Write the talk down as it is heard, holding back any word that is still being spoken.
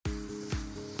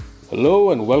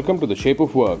Hello and welcome to The Shape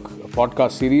of Work, a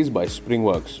podcast series by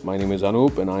Springworks. My name is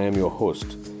Anup and I am your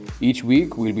host. Each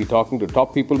week, we'll be talking to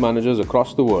top people managers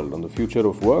across the world on the future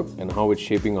of work and how it's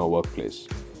shaping our workplace.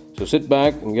 So sit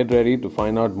back and get ready to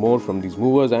find out more from these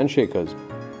movers and shakers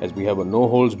as we have a no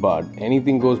holds barred,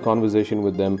 anything goes conversation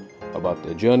with them about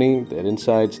their journey, their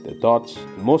insights, their thoughts,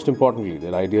 and most importantly,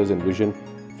 their ideas and vision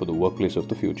for the workplace of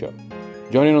the future.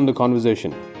 Join in on the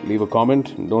conversation, leave a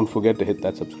comment, and don't forget to hit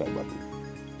that subscribe button.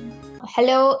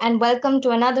 Hello and welcome to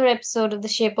another episode of the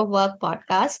Shape of Work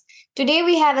podcast. Today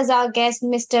we have as our guest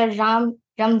Mr.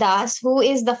 Ramdas, who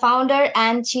is the founder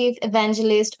and chief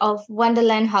evangelist of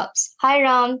Wonderland Hubs. Hi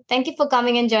Ram, thank you for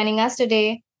coming and joining us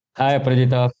today. Hi,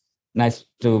 Prajita. Nice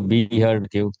to be here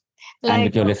with you and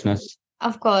with your listeners.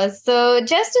 Of course. So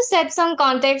just to set some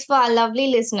context for our lovely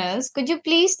listeners, could you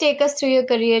please take us through your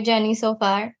career journey so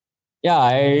far? Yeah,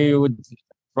 I would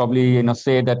probably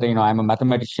say that I'm a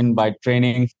mathematician by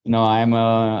training. I'm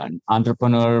an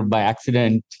entrepreneur by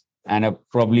accident and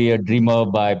probably a dreamer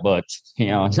by birth.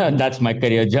 So that's my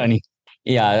career journey.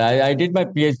 Yeah, I did my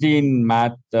PhD in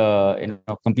math.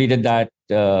 Completed that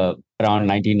around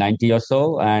 1990 or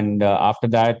so, and after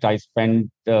that, I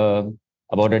spent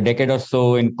about a decade or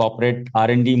so in corporate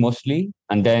R&D mostly,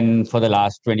 and then for the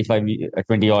last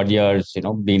 20 odd years,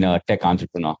 being a tech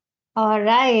entrepreneur. All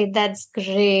right, that's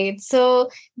great. So,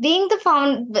 being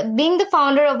the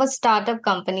founder of a startup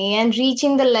company and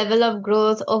reaching the level of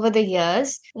growth over the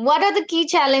years, what are the key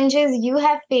challenges you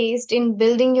have faced in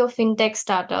building your fintech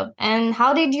startup, and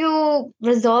how did you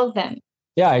resolve them?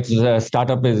 Yeah, it's a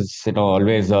startup is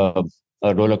always a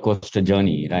roller coaster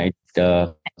journey, right?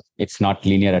 It's not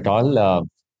linear at all.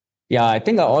 Yeah, I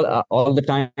think all the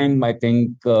time. I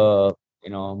think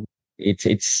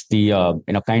it's the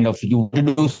kind of you want to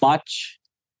do so much,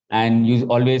 and you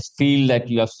always feel that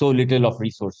you have so little of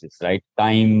resources, right?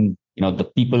 Time,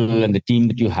 the people and the team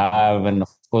that you have, and of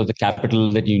course the capital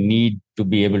that you need to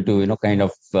be able to kind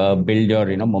of build your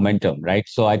momentum, right?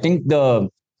 So I think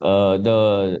the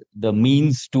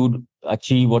means to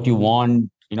achieve what you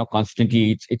want,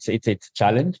 constantly it's a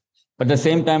challenge. But at the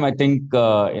same time, I think,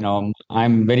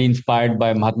 I'm very inspired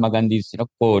by Mahatma Gandhi's,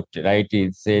 quote, right?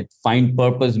 It's find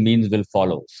purpose, means will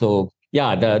follow. So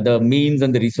yeah, the means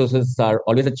and the resources are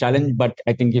always a challenge. But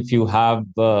I think if you have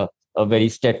a very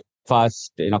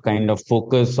steadfast, kind of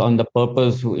focus on the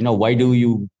purpose, why are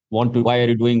you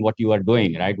doing what you are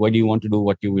doing, right? Why do you want to do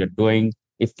what you are doing?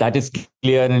 If that is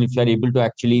clear and if you are able to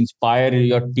actually inspire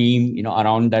your team,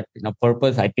 around that,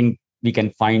 purpose, I think we can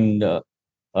find a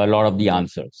lot of the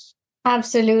answers.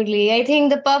 Absolutely. I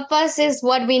think the purpose is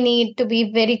what we need to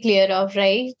be very clear of,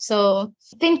 right? So,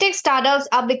 fintech startups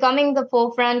are becoming the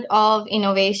forefront of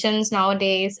innovations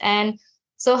nowadays. And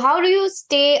so, how do you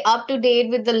stay up to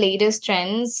date with the latest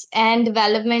trends and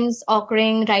developments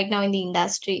occurring right now in the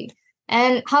industry?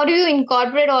 And how do you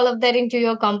incorporate all of that into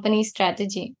your company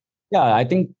strategy? Yeah, I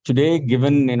think today,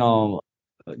 given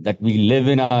that we live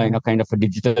in a kind of a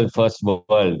digital first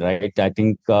world, right? I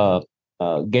think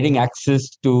getting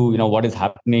access to what is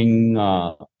happening,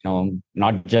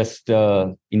 not just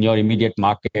in your immediate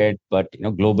market, but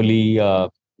globally,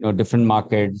 different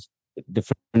markets,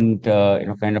 different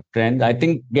kind of trends. I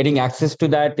think getting access to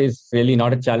that is really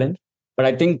not a challenge. But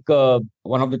I think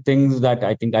one of the things that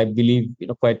I believe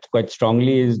quite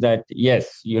strongly is that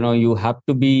yes, you have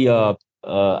to be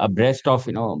abreast of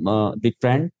the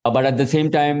trend, but at the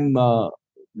same time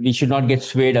we should not get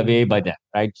swayed away by that,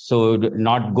 right? So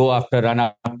not run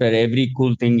after every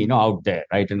cool thing out there,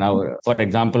 right? And now, for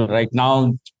example, right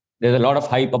now there's a lot of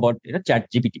hype about Chat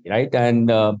GPT, right?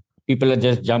 And people are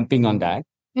just jumping on that.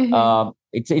 Mm-hmm.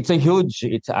 It's a huge.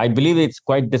 I believe it's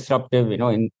quite disruptive,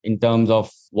 in terms of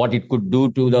what it could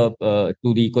do to the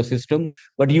ecosystem.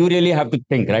 But you really have to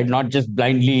think, right? Not just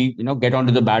blindly, get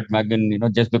onto the bandwagon,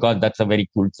 just because that's a very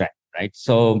cool trend, right?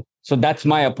 So that's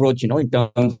my approach, in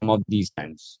terms of these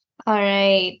trends. All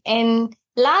right. And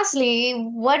lastly,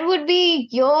 what would be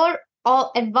your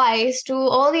advice to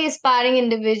all the aspiring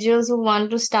individuals who want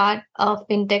to start a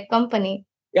fintech company?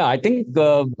 Yeah, I think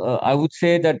I would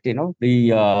say that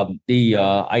the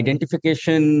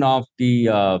identification of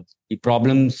the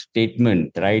problem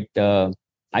statement, right?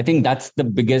 I think that's the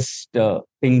biggest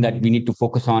thing that we need to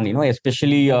focus on.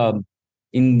 Especially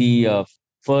in the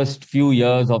first few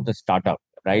years of the startup,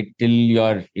 right? Till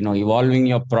you're evolving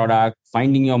your product,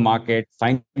 finding your market,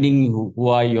 finding who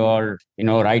are your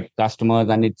right customers,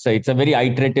 and it's a very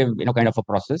iterative kind of a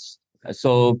process.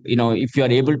 So if you are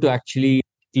able to actually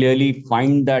clearly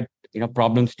find that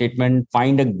problem statement,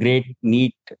 find a great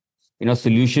neat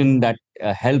solution that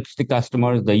helps the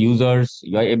customers, the users.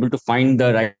 You are able to find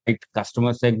the right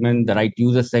customer segment, the right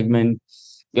user segment,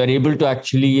 you're able to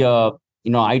actually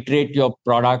iterate your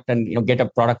product and get a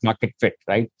product market fit,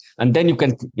 right? And then you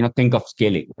can think of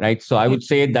scaling, right? So I would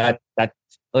say that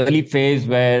early phase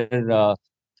where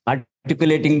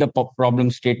articulating the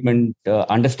problem statement,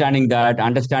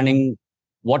 understanding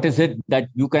what is it that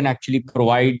you can actually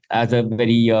provide as a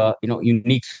very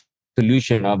unique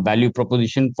solution, a value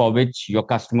proposition for which your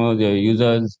customers, your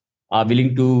users are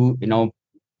willing to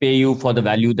pay you for the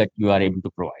value that you are able to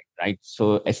provide, right?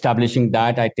 So establishing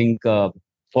that, I think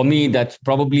for me, that's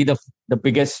probably the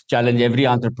biggest challenge every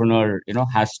entrepreneur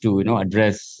has to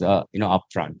address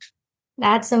upfront.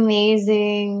 That's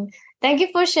amazing. Thank you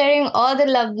for sharing all the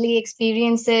lovely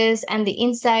experiences and the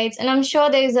insights. And I'm sure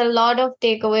there is a lot of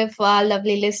takeaway for our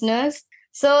lovely listeners.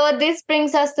 So, this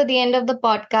brings us to the end of the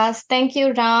podcast. Thank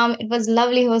you, Ram. It was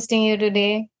lovely hosting you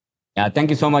today. Yeah, thank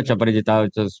you so much, Aparijita.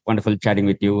 It was wonderful chatting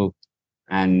with you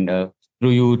and through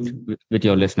you with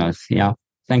your listeners. Yeah,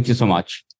 thank you so much.